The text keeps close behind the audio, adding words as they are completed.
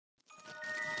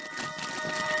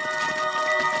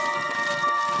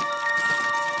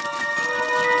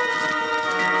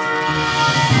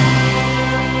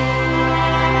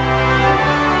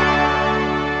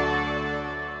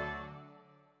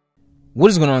What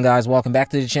is going on, guys? Welcome back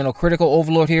to the channel. Critical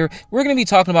Overlord here. We're going to be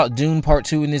talking about Dune Part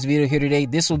 2 in this video here today.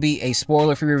 This will be a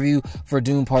spoiler-free review for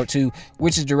Dune Part 2,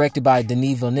 which is directed by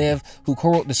Denis Villeneuve, who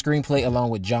co-wrote the screenplay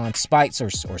along with John Spites, or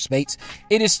Spates.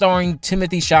 It is starring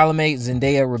Timothée Chalamet,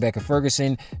 Zendaya, Rebecca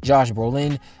Ferguson, Josh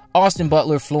Brolin, Austin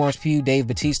Butler, Florence Pugh, Dave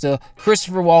Bautista,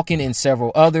 Christopher Walken, and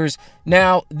several others.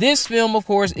 Now, this film, of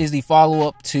course, is the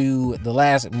follow-up to the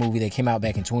last movie that came out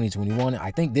back in 2021.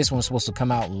 I think this one's supposed to come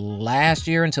out last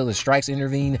year until the strikes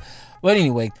intervened. But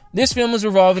anyway, this film is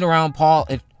revolving around Paul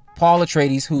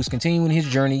Atreides, who's continuing his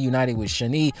journey united with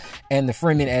Chani and the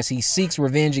Fremen as he seeks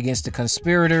revenge against the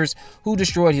conspirators who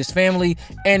destroyed his family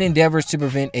and endeavors to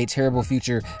prevent a terrible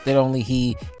future that only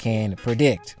he can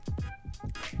predict.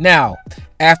 Now,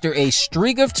 after a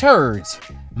streak of turds,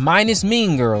 minus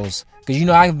Mean Girls, because you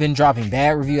know I've been dropping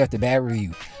bad review after bad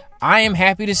review, I am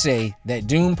happy to say that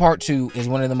Dune Part 2 is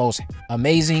one of the most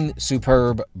amazing,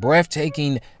 superb,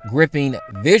 breathtaking, gripping,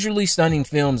 visually stunning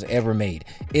films ever made.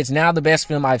 It's now the best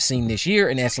film I've seen this year,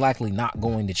 and that's likely not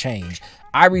going to change.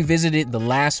 I revisited the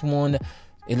last one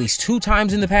at least 2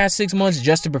 times in the past 6 months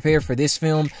just to prepare for this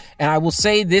film, and I will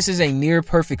say this is a near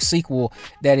perfect sequel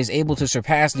that is able to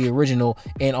surpass the original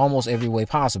in almost every way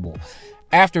possible.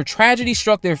 After tragedy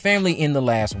struck their family in the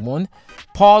last one,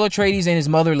 Paul Atreides and his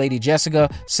mother, Lady Jessica,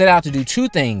 set out to do 2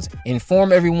 things: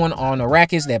 inform everyone on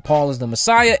Arrakis that Paul is the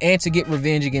Messiah, and to get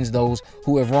revenge against those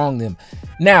who have wronged them.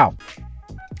 Now,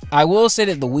 I will say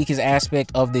that the weakest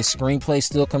aspect of this screenplay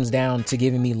still comes down to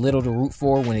giving me little to root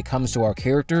for when it comes to our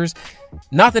characters.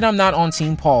 Not that I'm not on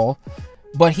Team Paul,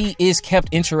 but he is kept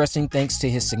interesting thanks to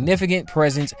his significant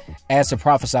presence as the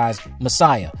prophesied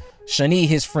Messiah. Chani,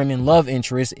 his Fremen love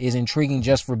interest, is intriguing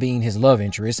just for being his love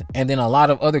interest, and then a lot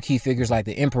of other key figures like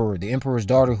the Emperor's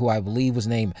daughter, who I believe was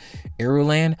named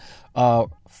Irulan,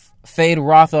 Fade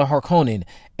Rotha Harkonnen,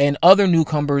 and other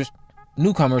newcomers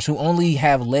who only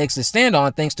have legs to stand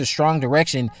on thanks to strong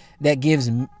direction that gives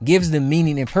them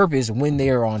meaning and purpose when they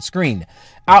are on screen.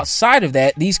 Outside of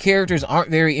that, these characters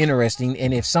aren't very interesting,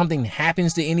 and if something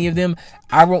happens to any of them,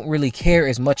 I won't really care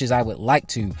as much as I would like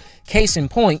to. Case in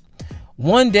point,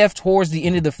 one death towards the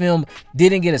end of the film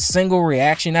didn't get a single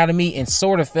reaction out of me and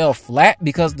sort of fell flat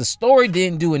because the story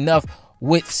didn't do enough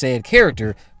with said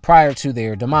character prior to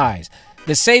their demise.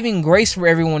 The saving grace for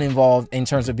everyone involved in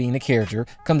terms of being a character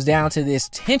comes down to this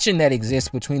tension that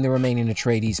exists between the remaining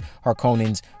Atreides,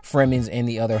 Harkonnens, Fremens, and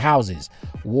the other houses.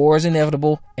 War is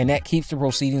inevitable, and that keeps the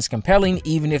proceedings compelling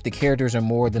even if the characters are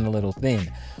more than a little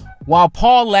thin. While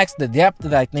Paul lacks the depth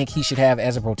that I think he should have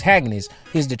as a protagonist,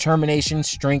 his determination,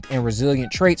 strength, and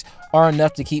resilient traits are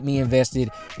enough to keep me invested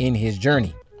in his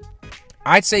journey.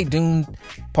 I'd say Dune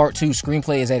Part 2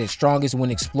 screenplay is at its strongest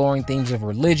when exploring themes of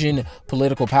religion,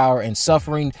 political power, and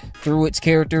suffering through its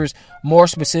characters, more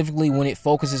specifically when it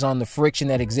focuses on the friction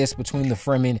that exists between the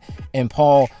Fremen and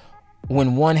Paul,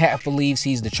 when one half believes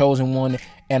he's the chosen one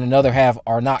and another half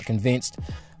are not convinced.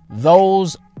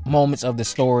 Those moments of the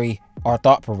story are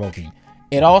thought-provoking.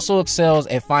 It also excels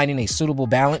at finding a suitable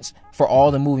balance for all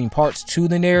the moving parts to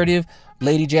the narrative.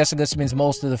 Lady Jessica spends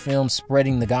most of the film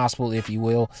spreading the gospel, if you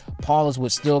will. Paul is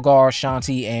with Stilgar,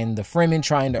 Shanti, and the Fremen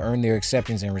trying to earn their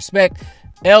acceptance and respect.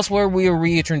 Elsewhere, we are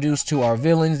reintroduced to our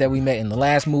villains that we met in the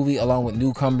last movie, along with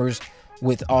newcomers,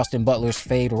 with Austin Butler's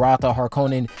Fade Rotha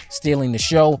Harkonnen stealing the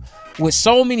show. With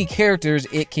so many characters,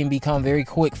 it can become very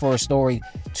quick for a story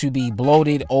to be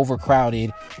bloated,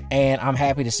 overcrowded, and I'm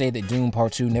happy to say that Dune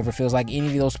Part 2 never feels like any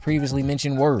of those previously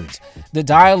mentioned words. The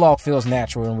dialogue feels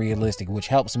natural and realistic, which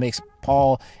helps make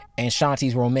Paul and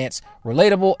Shanti's romance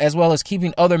relatable, as well as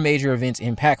keeping other major events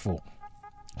impactful.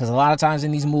 Because a lot of times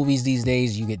in these movies these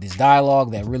days, you get this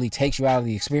dialogue that really takes you out of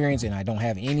the experience, and I don't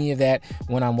have any of that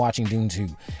when I'm watching Dune 2.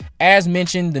 As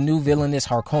mentioned, the new villainous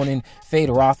Harkonnen, Fade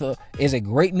Rotha, is a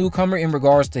great newcomer in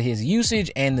regards to his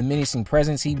usage and the menacing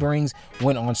presence he brings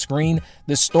when on screen.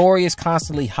 The story is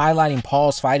constantly highlighting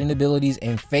Paul's fighting abilities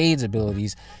and Fade's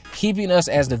abilities, keeping us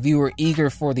as the viewer eager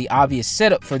for the obvious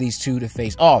setup for these two to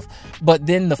face off. But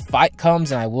then the fight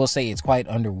comes, and I will say it's quite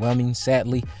underwhelming,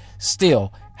 sadly.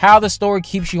 Still, how the story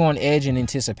keeps you on edge and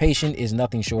anticipation is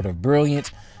nothing short of brilliant.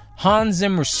 Hans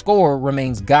Zimmer's score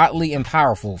remains godly and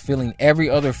powerful, filling every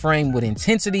other frame with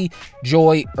intensity,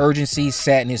 joy, urgency,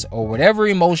 sadness, or whatever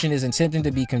emotion is attempting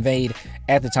to be conveyed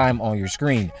at the time on your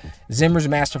screen. Zimmer's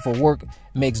masterful work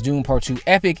makes Dune Part 2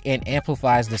 epic and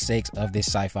amplifies the stakes of this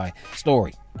sci-fi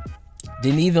story.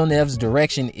 Denis Villeneuve's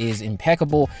direction is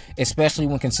impeccable, especially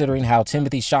when considering how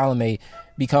Timothée Chalamet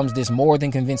becomes this more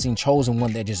than convincing chosen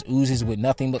one that just oozes with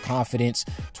nothing but confidence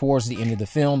towards the end of the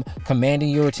film, commanding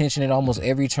your attention at almost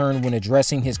every turn when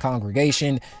addressing his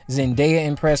congregation. Zendaya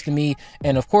impressed me,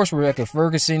 and of course Rebecca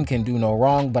Ferguson can do no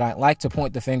wrong, but I'd like to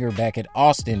point the finger back at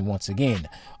Austin once again.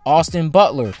 Austin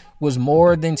Butler was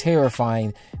more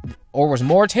terrifying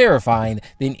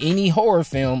than any new horror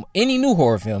film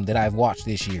that I've watched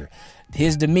this year.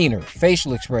 His demeanor,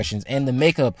 facial expressions, and the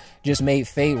makeup just made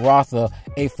Faye Rotha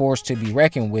a force to be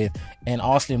reckoned with, and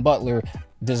Austin Butler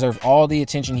deserves all the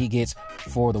attention he gets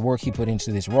for the work he put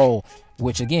into this role,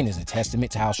 which again is a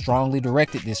testament to how strongly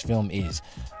directed this film is.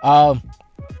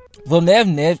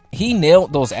 Villeneuve, he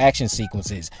nailed those action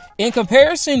sequences. In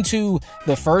comparison to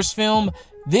the first film,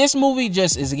 this movie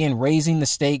just is again raising the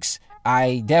stakes.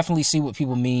 I definitely see what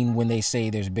people mean when they say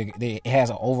it has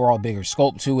an overall bigger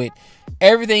scope to it.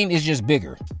 Everything is just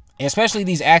bigger, especially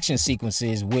these action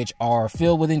sequences, which are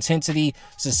filled with intensity,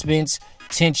 suspense,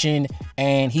 tension,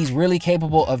 and he's really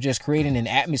capable of just creating an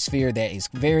atmosphere that is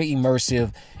very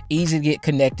immersive, easy to get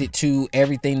connected to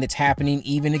everything that's happening,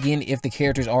 even again if the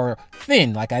characters are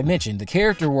thin. Like I mentioned, the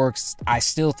character works I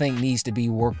still think needs to be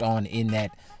worked on in that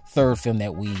third film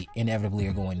that we inevitably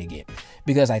are going to get,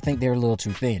 because I think they're a little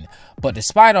too thin. But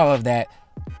despite all of that,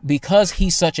 because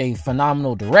he's such a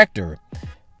phenomenal director,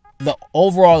 the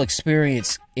overall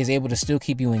experience is able to still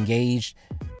keep you engaged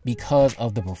because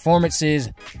of the performances,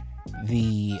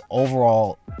 the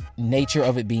overall nature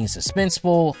of it being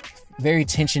suspenseful, very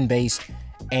tension based,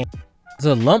 and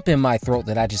the lump in my throat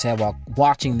that I just had while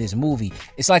watching this movie.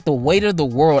 It's like the weight of the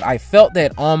world. I felt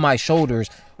that on my shoulders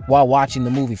while watching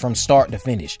the movie from start to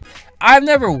finish. I've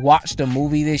never watched a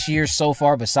movie this year so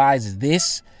far besides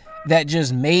this that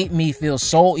just made me feel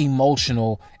so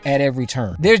emotional at every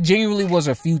turn. There genuinely was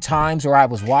a few times where I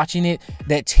was watching it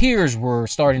that tears were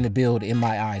starting to build in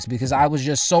my eyes because I was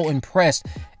just so impressed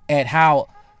at how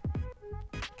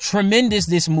tremendous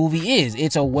this movie is.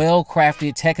 It's a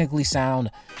well-crafted, technically sound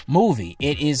movie.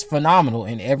 It is phenomenal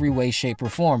in every way, shape, or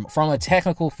form. From a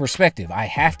technical perspective, I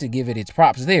have to give it its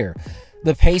props there.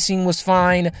 The pacing was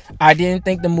fine. I didn't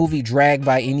think the movie dragged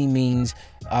by any means.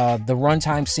 The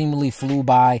runtime seemingly flew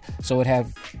by, so it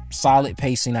had solid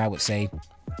pacing, I would say.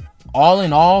 All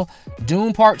in all,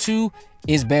 Dune Part 2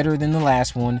 is better than the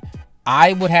last one.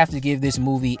 I would have to give this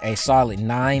movie a solid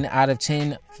 9 out of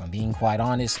 10. If I'm being quite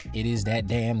honest, it is that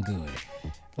damn good.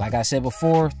 Like I said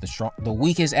before, the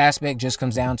weakest aspect just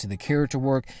comes down to the character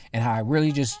work and how I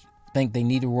really just think they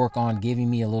need to work on giving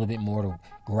me a little bit more to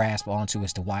grasp onto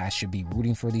as to why I should be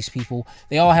rooting for these people.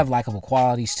 They all have likable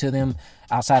qualities to them,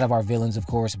 outside of our villains, of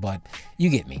course, but you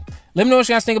get me. Let me know what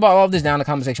you guys think about all of this down in the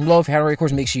comment section below. If you haven't already, of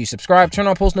course, make sure you subscribe, turn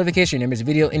on post notifications, never miss a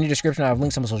video. In the description, I have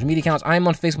links to my social media accounts. I am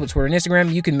on Facebook, Twitter, and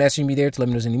Instagram. You can message me there to let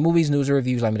me know any movies, news, or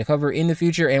reviews you'd like me to cover in the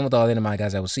future. And with all that in mind,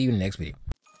 guys, I will see you in the next video.